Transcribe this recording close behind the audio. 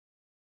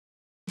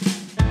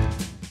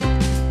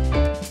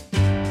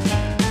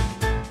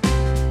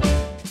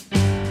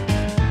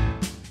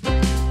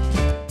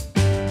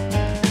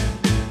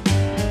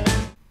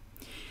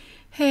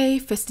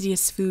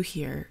Fastidious Fu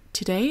here.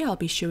 Today I'll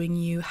be showing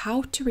you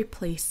how to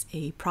replace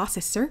a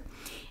processor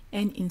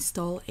and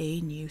install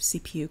a new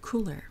CPU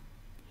cooler.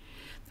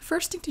 The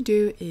first thing to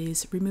do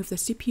is remove the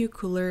CPU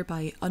cooler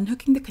by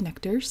unhooking the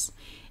connectors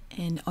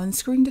and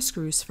unscrewing the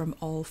screws from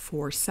all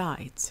four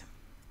sides.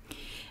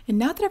 And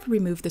now that I've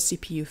removed the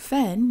CPU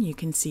fan, you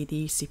can see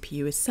the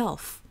CPU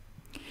itself.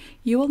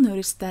 You will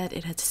notice that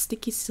it has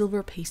sticky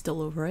silver paste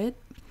all over it,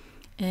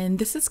 and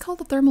this is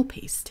called a thermal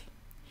paste.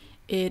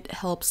 It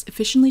helps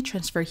efficiently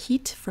transfer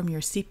heat from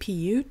your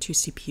CPU to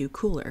CPU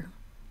cooler.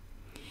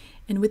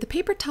 And with the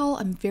paper towel,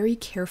 I'm very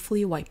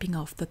carefully wiping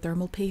off the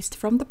thermal paste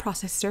from the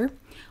processor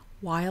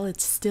while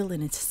it's still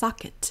in its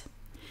socket.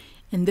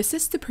 And this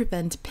is to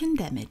prevent pin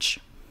damage.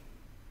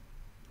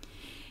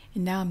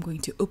 And now I'm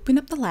going to open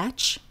up the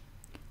latch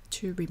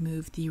to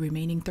remove the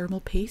remaining thermal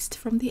paste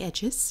from the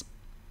edges.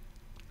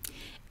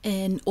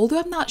 And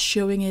although I'm not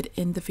showing it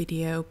in the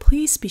video,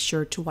 please be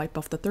sure to wipe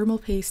off the thermal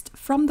paste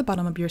from the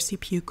bottom of your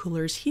CPU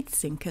cooler's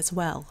heatsink as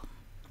well.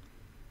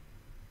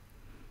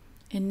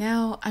 And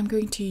now I'm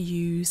going to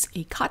use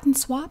a cotton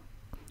swab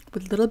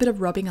with a little bit of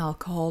rubbing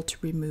alcohol to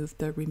remove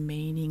the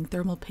remaining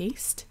thermal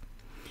paste.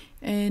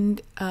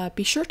 And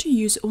be sure to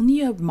use only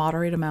a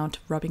moderate amount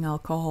of rubbing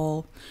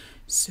alcohol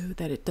so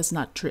that it does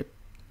not drip.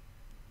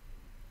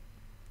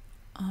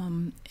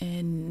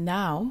 And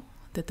now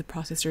that the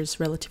processor is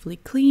relatively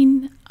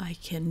clean, I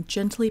can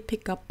gently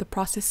pick up the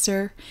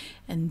processor,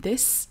 and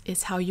this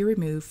is how you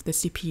remove the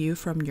CPU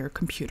from your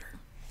computer.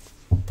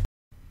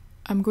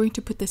 I'm going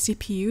to put the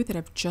CPU that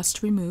I've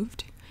just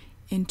removed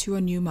into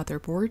a new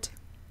motherboard,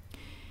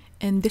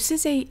 and this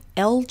is a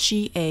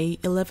LGA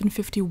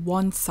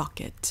 1151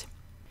 socket.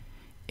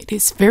 It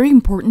is very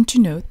important to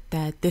note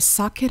that this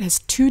socket has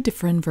two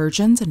different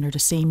versions under the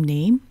same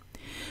name.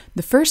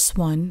 The first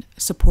one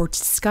supports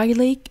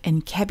Skylake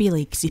and Kaby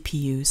Lake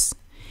CPUs,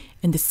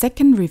 and the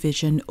second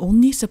revision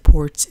only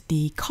supports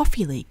the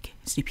Coffee Lake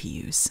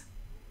CPUs.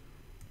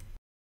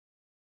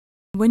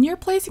 When you're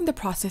placing the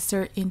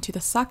processor into the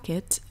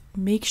socket,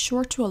 make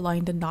sure to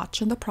align the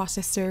notch on the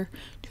processor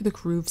to the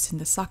grooves in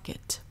the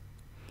socket,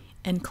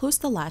 and close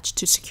the latch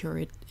to secure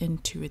it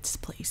into its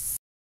place.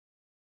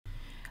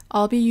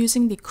 I'll be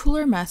using the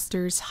Cooler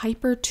Master's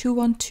Hyper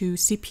 212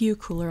 CPU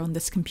cooler on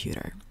this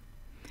computer.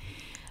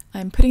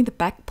 I'm putting the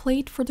back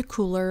plate for the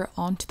cooler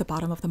onto the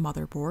bottom of the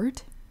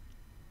motherboard.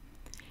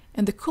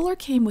 And the cooler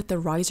came with the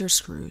riser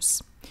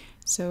screws.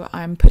 So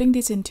I'm putting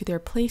these into their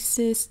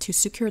places to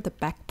secure the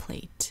back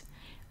plate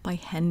by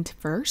hand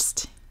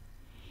first.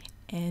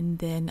 And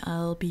then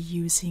I'll be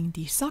using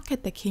the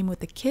socket that came with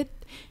the kit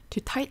to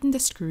tighten the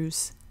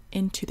screws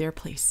into their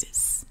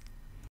places.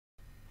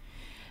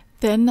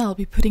 Then I'll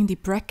be putting the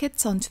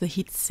brackets onto the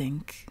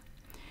heatsink.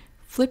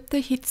 Flip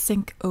the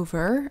heatsink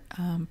over,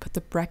 put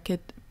the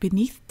bracket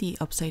beneath the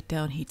upside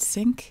down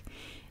heatsink,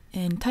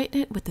 and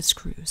tighten it with the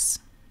screws.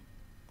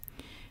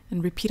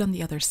 And repeat on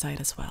the other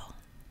side as well.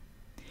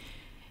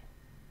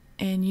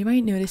 And you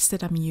might notice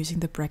that I'm using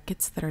the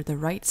brackets that are the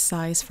right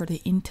size for the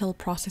Intel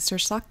processor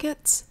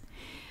sockets,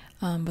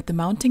 but the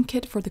mounting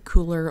kit for the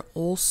cooler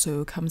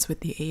also comes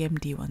with the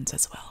AMD ones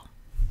as well.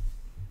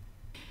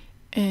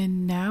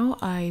 And now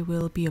I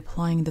will be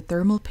applying the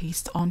thermal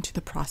paste onto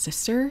the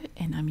processor,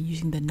 and I'm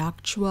using the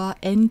Noctua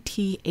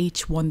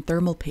NT-H1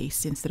 thermal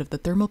paste instead of the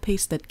thermal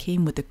paste that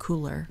came with the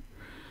cooler.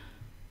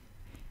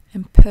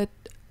 And put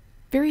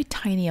very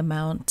tiny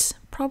amount,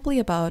 probably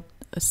about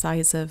the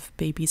size of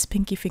baby's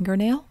pinky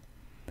fingernail.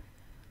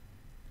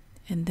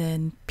 And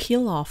then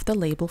peel off the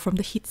label from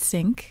the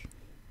heatsink.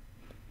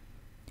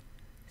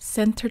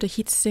 Center the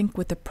heatsink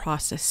with the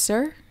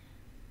processor.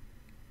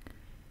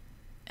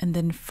 And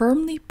then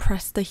firmly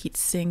press the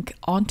heatsink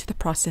onto the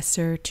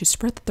processor to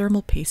spread the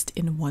thermal paste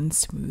in one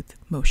smooth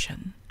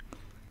motion.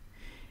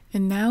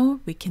 And now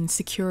we can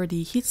secure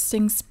the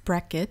heatsink's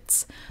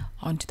brackets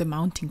onto the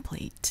mounting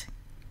plate.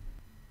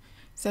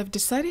 So I've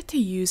decided to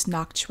use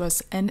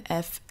Noctua's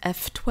NF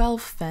F12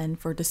 fan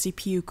for the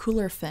CPU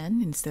cooler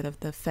fan instead of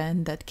the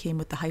fan that came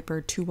with the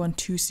Hyper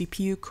 212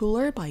 CPU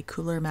cooler by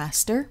Cooler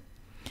Master.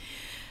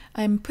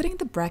 I'm putting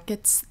the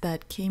brackets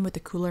that came with the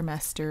Cooler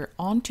Master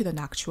onto the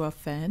Noctua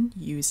fan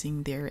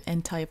using their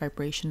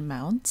anti-vibration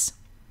mounts.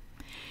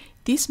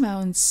 These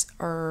mounts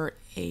are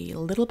a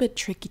little bit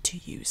tricky to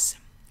use.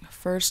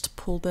 First,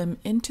 pull them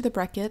into the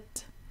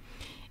bracket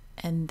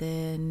and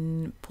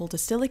then pull the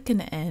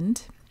silicon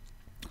end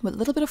with a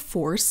little bit of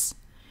force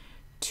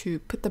to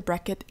put the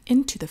bracket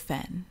into the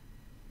fan.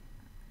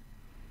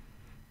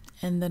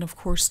 And then of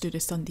course do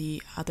this on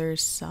the other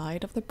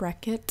side of the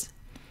bracket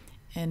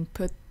and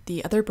put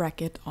the other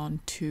bracket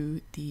onto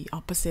the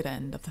opposite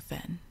end of the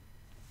fan.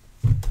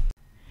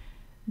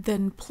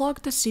 Then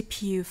plug the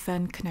CPU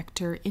fan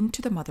connector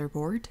into the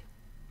motherboard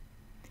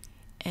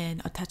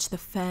and attach the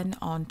fan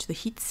onto the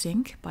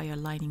heatsink by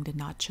aligning the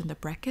notch on the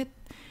bracket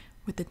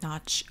with the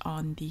notch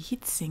on the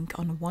heatsink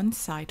on one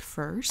side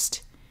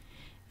first,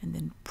 and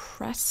then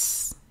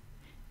press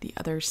the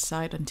other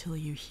side until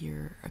you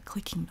hear a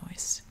clicking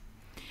noise.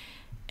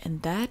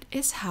 And that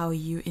is how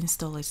you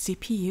install a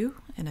CPU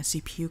and a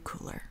CPU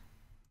cooler.